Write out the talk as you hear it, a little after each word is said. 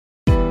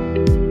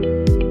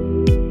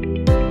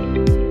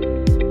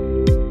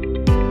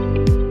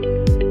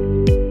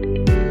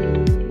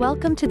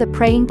Welcome to the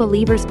Praying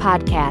Believers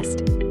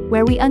podcast,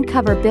 where we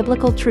uncover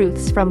biblical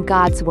truths from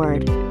God's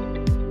Word.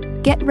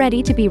 Get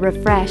ready to be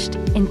refreshed,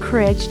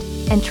 encouraged,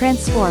 and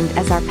transformed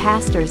as our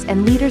pastors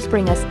and leaders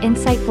bring us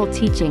insightful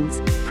teachings,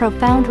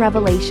 profound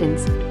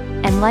revelations,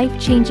 and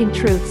life-changing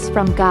truths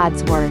from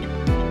God's Word.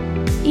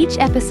 Each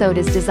episode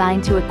is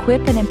designed to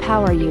equip and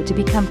empower you to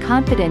become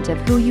confident of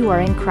who you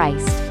are in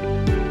Christ.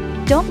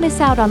 Don't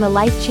miss out on the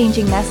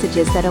life-changing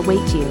messages that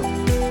await you.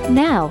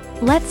 Now,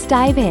 let's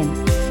dive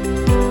in.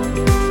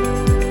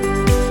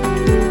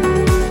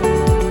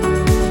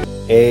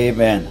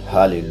 Amen.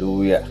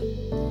 Hallelujah.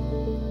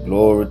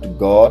 Glory to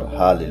God.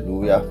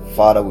 Hallelujah.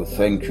 Father, we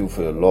thank you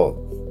for your love.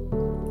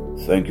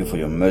 Thank you for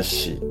your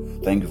mercy.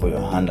 Thank you for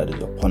your hand that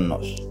is upon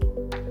us.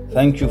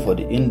 Thank you for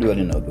the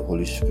indwelling of the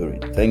Holy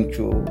Spirit. Thank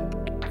you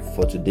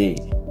for today.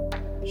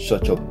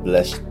 Such a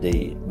blessed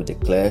day. We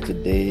declare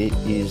today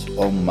is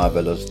a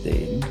marvelous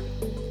day,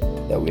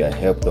 that we are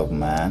helped of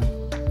man,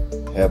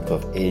 helped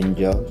of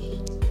angels.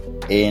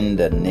 In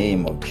the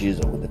name of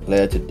Jesus, we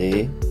declare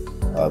today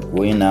our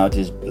going out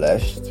is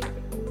blessed,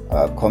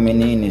 our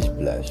coming in is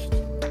blessed.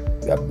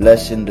 We are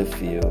blessed in the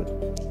field,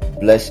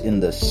 blessed in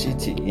the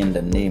city in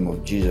the name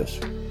of Jesus.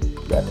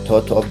 We are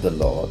taught of the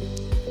Lord,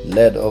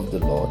 led of the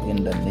Lord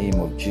in the name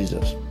of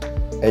Jesus.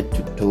 Head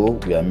to toe,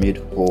 we are made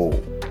whole.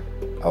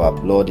 Our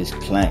blood is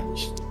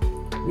cleansed.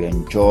 We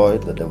enjoy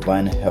the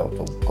divine health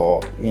of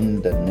God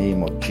in the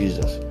name of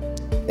Jesus.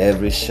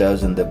 Every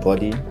cells in the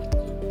body,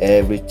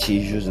 every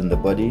tissues in the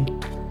body,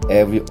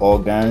 every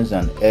organs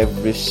and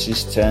every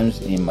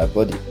systems in my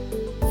body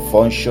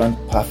function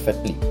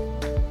perfectly,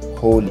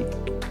 wholly,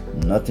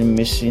 nothing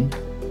missing,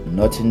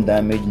 nothing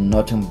damaged,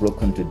 nothing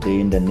broken today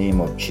in the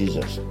name of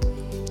Jesus.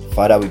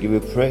 Father, we give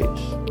you praise.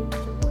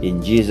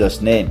 In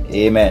Jesus' name,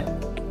 amen.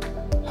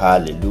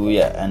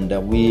 Hallelujah. And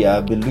we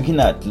have been looking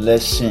at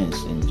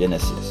lessons in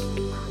Genesis,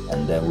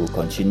 and then we'll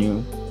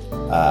continue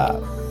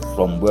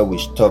from where we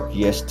stopped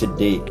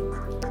yesterday.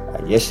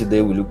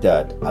 Yesterday we looked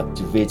at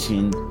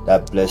activating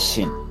that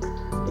blessing.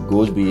 It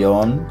goes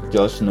beyond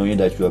just knowing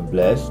that you are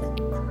blessed,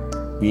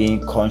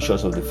 being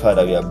conscious of the fact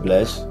that you are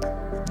blessed.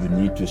 You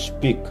need to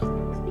speak.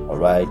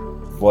 Alright,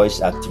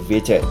 voice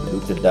activated. We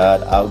looked at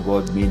that, how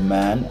God made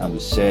man, and we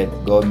said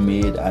God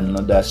made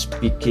another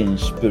speaking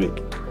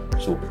spirit.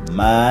 So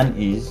man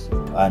is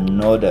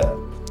another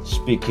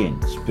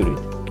speaking spirit,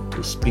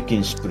 a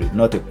speaking spirit,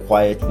 not a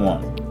quiet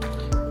one.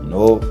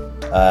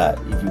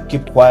 If you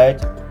keep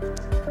quiet,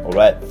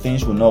 alright,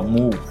 things will not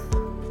move.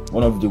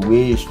 One of the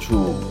ways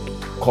to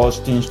cause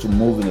things to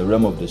move in the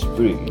realm of the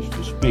spirit is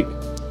to speak.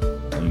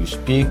 When you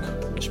speak,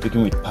 you're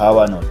speaking with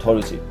power and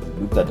authority.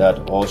 We looked at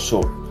that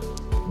also.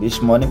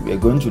 This morning we are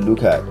going to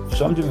look at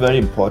something very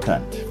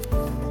important.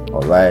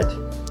 Alright.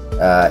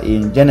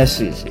 In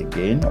Genesis,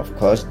 again, of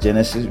course,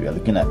 Genesis, we are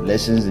looking at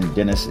lessons in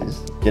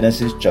Genesis.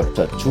 Genesis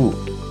chapter 2.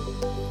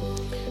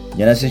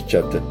 Genesis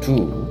chapter 2.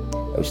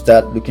 We'll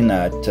start looking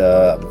at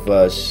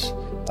verse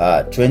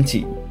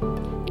 20.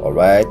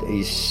 Alright,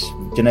 is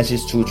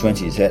Genesis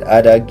 2:20. It said,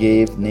 Adam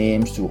gave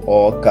names to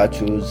all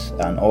cattle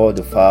and all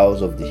the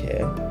fowls of the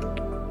air,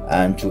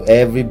 and to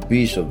every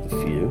beast of the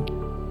field.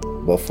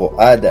 But for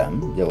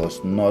Adam there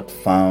was not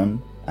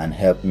found an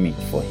helpmeet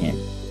for him.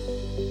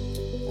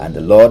 And the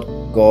Lord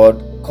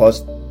God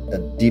caused a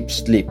deep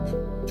sleep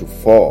to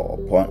fall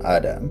upon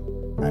Adam,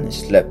 and he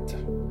slept.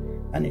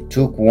 And he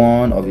took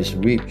one of his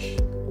ribs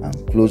and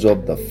closed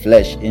up the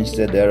flesh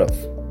instead thereof.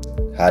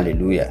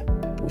 Hallelujah.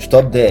 We'll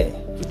stop there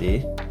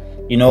today.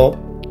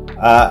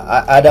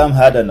 Adam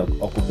had an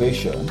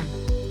occupation.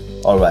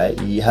 Alright,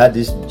 he had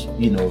this,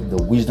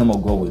 the wisdom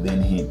of God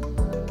within him,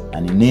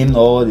 and he named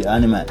all the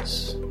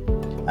animals.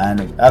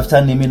 And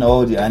after naming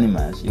all the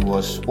animals, he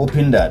was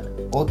hoping that,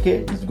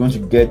 okay, he's going to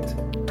get,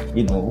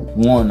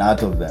 one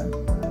out of them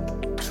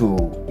to,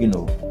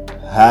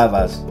 have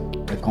as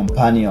a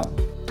companion.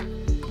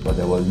 But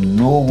there was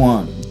no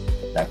one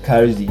that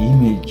carries the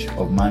image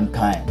of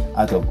mankind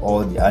out of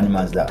all the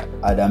animals that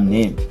Adam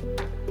named.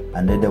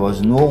 And then there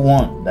was no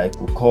one that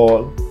could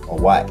call a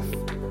wife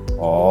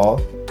or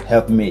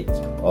helpmate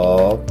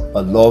or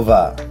a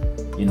lover,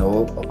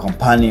 a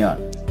companion.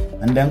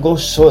 And then God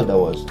saw there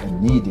was a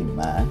need in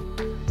man,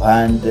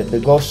 and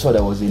God saw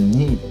there was a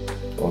need,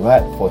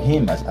 alright, for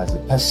him as a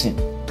person.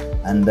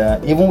 And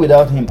even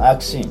without him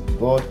asking,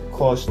 God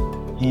caused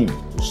him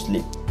to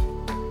sleep.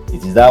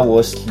 It is that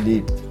word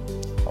sleep,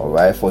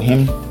 alright, for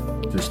him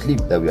to sleep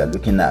that we are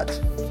looking at.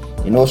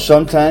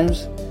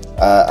 Sometimes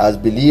as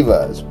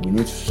believers, we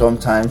need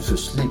sometimes to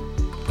sleep,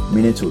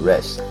 meaning to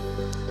rest.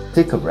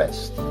 Take a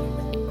rest.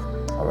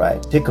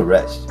 Alright, take a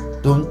rest.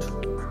 Don't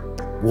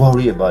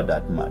worry about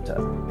that matter.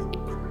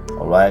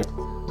 Alright,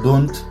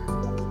 don't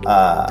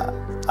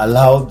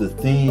allow the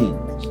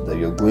things that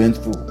you're going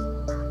through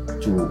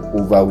to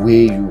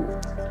overweigh you,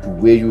 to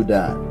weigh you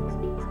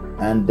down.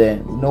 And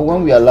then,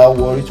 when we allow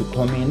worry to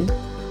come in,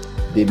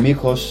 they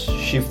make us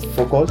shift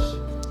focus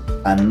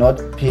and not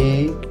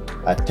pay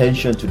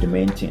attention to the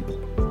main thing.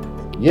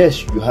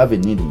 Yes, you have a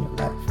need in your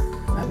life.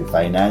 It might be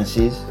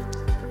finances.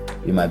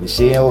 You might be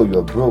saying, oh,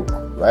 you're broke,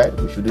 right?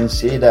 We shouldn't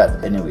say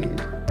that anyway.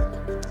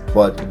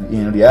 But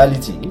in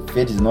reality,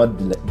 faith is not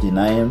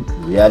denying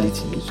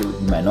reality. So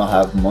you might not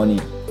have money,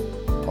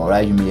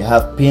 alright, you may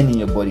have pain in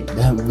your body.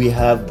 We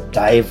have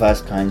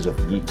diverse kinds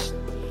of needs.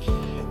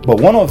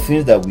 But one of the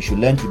things that we should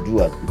learn to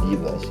do as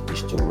believers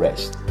is to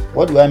rest.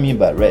 What do I mean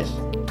by rest?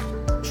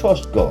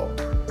 Trust God.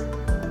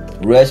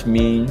 Rest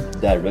means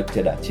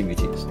directed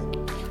activities,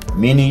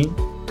 meaning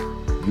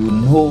you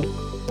know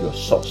your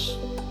source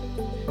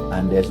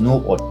and there's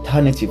no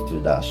alternative to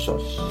that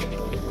source.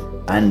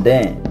 And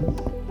then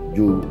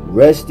you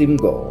rest in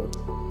God,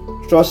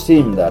 trust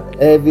Him that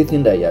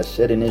everything that He has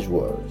said in His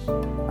words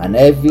and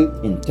every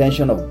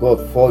intention of God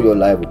for your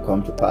life will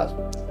come to pass.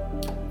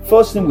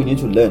 First thing we need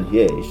to learn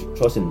here is to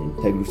trust in the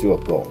integrity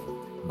of God.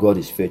 God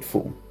is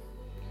faithful.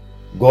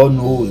 God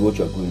knows what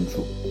you're going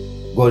through.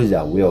 God is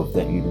aware of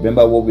them. You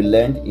remember what we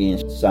learned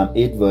in Psalm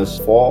 8 verse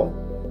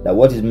 4? That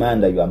what is man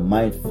that you are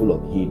mindful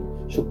of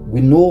him? So we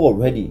know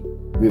already,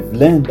 we've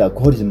learned that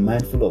God is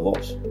mindful of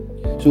us.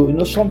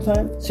 So,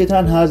 sometimes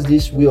Satan has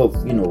this way of,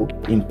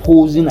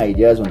 imposing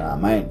ideas on our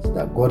minds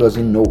that God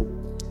doesn't know.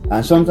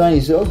 And sometimes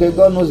he says, okay,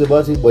 God knows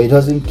about it, but He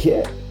doesn't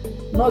care.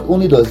 Not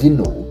only does He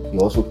know, He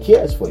also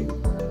cares for you.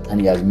 And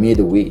He has made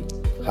a way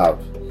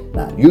out.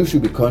 Now, you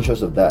should be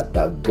conscious of that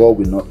God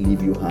will not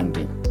leave you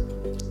hanging.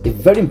 A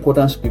very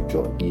important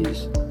scripture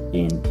is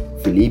in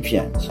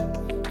Philippians.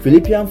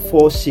 Philippians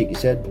 4:6, it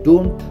said,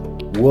 don't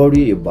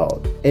worry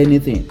about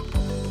anything.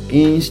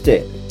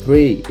 Instead,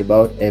 pray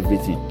about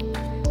everything.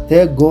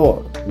 Tell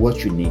God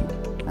what you need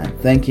and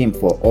thank Him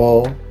for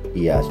all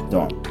He has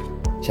done.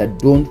 It said,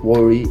 don't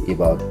worry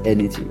about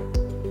anything.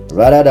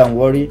 Rather than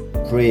worry,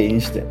 pray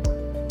instead.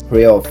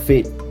 Prayer of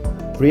faith.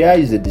 Prayer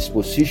is a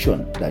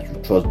disposition that you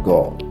trust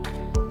God.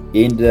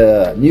 In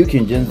the New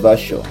King James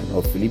Version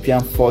of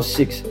Philippians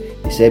 4:6,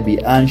 it said, be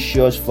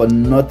anxious for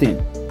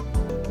nothing,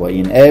 but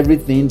in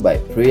everything by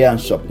prayer and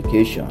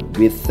supplication,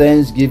 with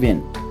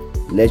thanksgiving,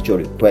 let your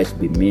requests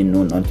be made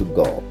known unto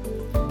God.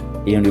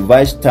 In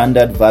Revised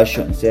Standard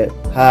Version, it said,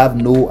 have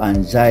no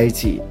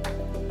anxiety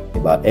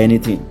about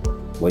anything,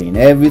 but in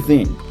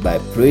everything by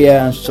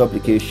prayer and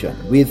supplication,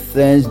 with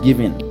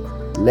thanksgiving,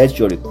 let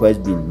your requests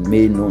be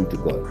made known to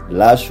God. The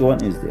last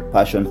one is the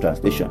Passion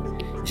Translation.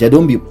 It said,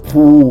 don't be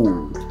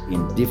pulled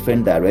in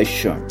different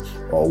directions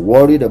or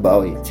worried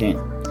about a thing.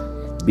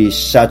 Be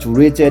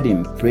saturated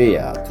in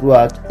prayer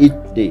throughout each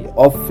day,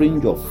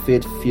 offering your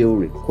faith-filled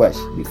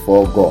requests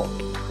before God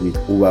with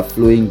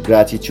overflowing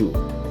gratitude.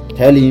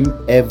 Tell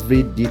Him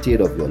every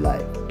detail of your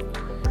life.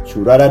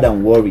 So rather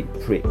than worry,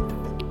 pray.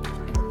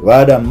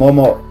 Rather than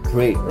murmur,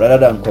 pray. Rather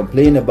than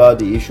complain about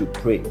the issue,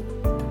 pray.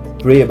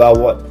 Pray about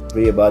what?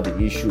 Pray about the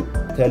issue.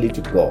 Tell it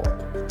to God.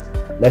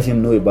 Let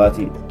Him know about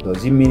it.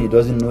 Does it mean He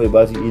doesn't know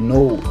about it? He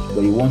knows,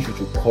 but He wants you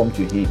to come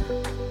to Him.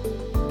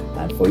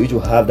 And for you to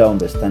have that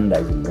understanding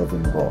that He's a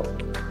loving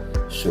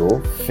God.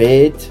 So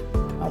faith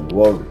and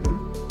worry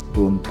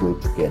don't go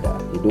together.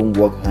 They don't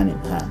work hand in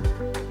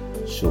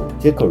hand. So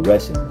take a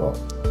rest in God.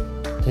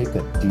 Take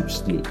a deep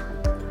sleep.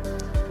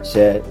 He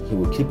said He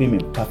will keep him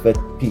in perfect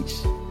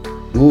peace,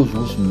 those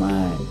whose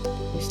mind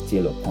is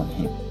still upon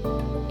Him.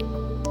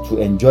 To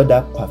enjoy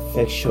that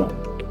perfection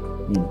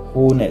in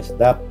wholeness,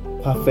 that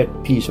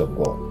perfect peace of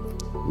God,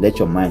 let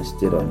your mind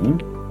stay on Him.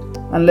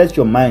 And let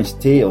your mind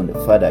stay on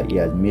the fact that He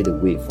has made a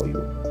way for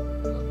you.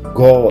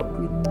 God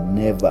will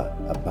never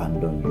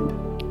abandon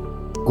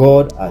you.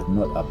 God has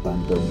not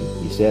abandoned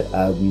you. He said,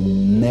 I will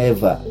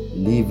never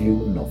leave you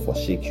nor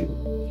forsake you.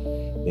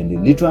 In the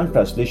literal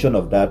translation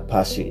of that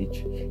passage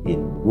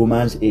in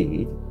Romans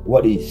 8,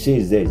 what it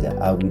says there is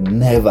that I will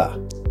never,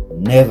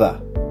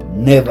 never,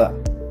 never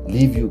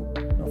leave you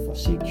nor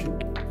forsake you.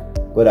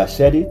 God has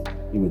said it,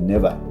 He will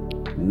never.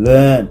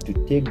 Learn to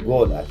take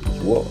God at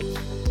His word.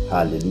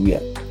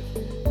 Hallelujah.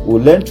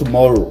 We'll learn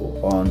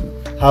tomorrow on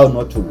how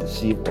not to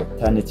receive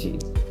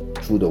alternative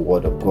through the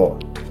Word of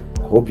God.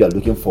 I hope you are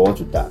looking forward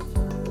to that.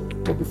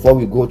 But before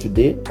we go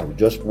today, I would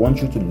just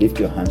want you to lift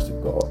your hands to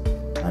God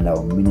and I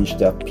will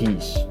minister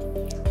peace.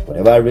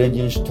 Whatever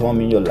raging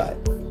storm in your life,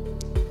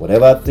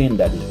 whatever thing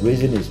that is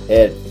raising its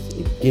head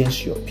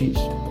against your peace,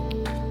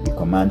 we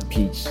command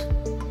peace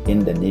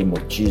in the name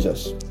of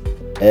Jesus.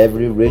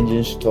 Every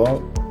raging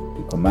storm,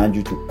 we command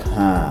you to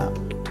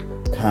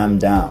calm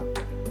down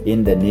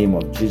in the name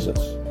of Jesus.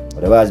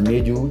 Whatever has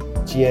made you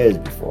tears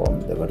before,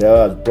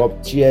 whatever has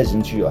brought tears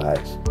into your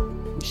eyes,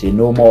 we say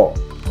no more.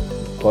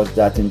 Cause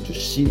that thing to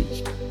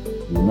cease.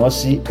 You will not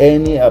see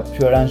any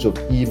appearance of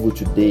evil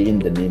today in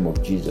the name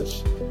of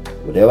Jesus.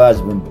 Whatever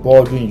has been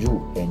bothering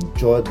you,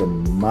 enjoy the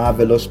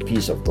marvelous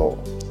peace of God.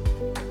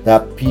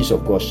 That peace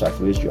of God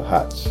saturates your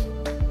hearts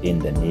in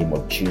the name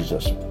of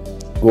Jesus.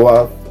 Go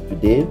out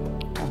today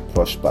and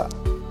prosper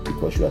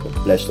because you are the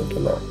blessed of the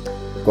Lord.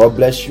 God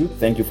bless you.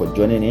 Thank you for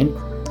joining in.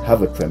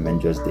 Have a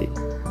tremendous day.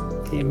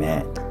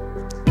 Amen.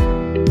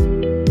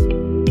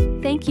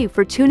 Thank you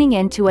for tuning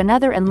in to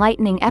another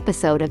enlightening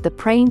episode of the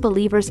Praying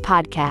Believers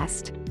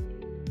podcast.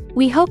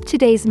 We hope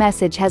today's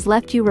message has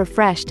left you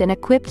refreshed and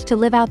equipped to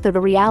live out the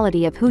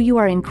reality of who you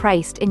are in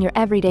Christ in your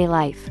everyday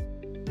life.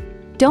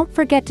 Don't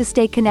forget to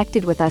stay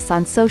connected with us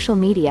on social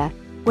media,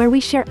 where we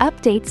share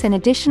updates and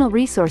additional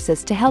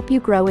resources to help you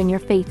grow in your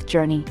faith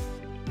journey.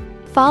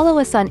 Follow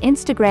us on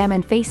Instagram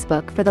and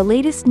Facebook for the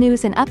latest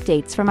news and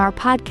updates from our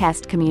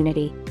podcast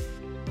community.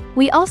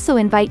 We also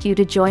invite you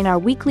to join our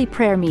weekly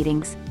prayer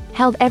meetings,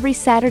 held every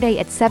Saturday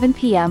at 7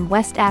 p.m.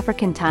 West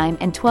African Time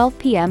and 12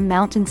 p.m.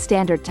 Mountain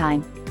Standard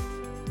Time.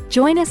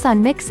 Join us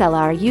on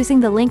Mixlr using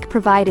the link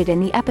provided in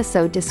the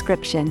episode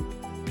description.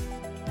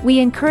 We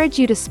encourage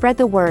you to spread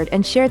the word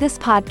and share this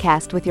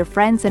podcast with your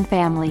friends and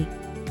family.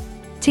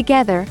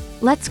 Together,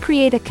 let's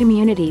create a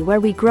community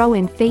where we grow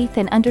in faith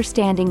and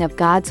understanding of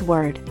God's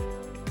Word.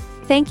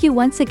 Thank you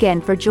once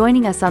again for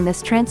joining us on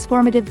this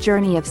transformative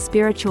journey of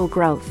spiritual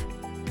growth.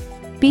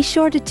 Be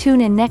sure to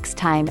tune in next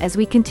time as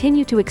we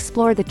continue to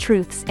explore the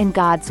truths in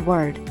God's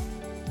Word.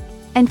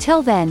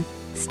 Until then,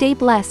 stay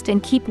blessed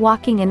and keep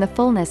walking in the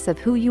fullness of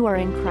who you are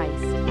in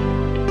Christ.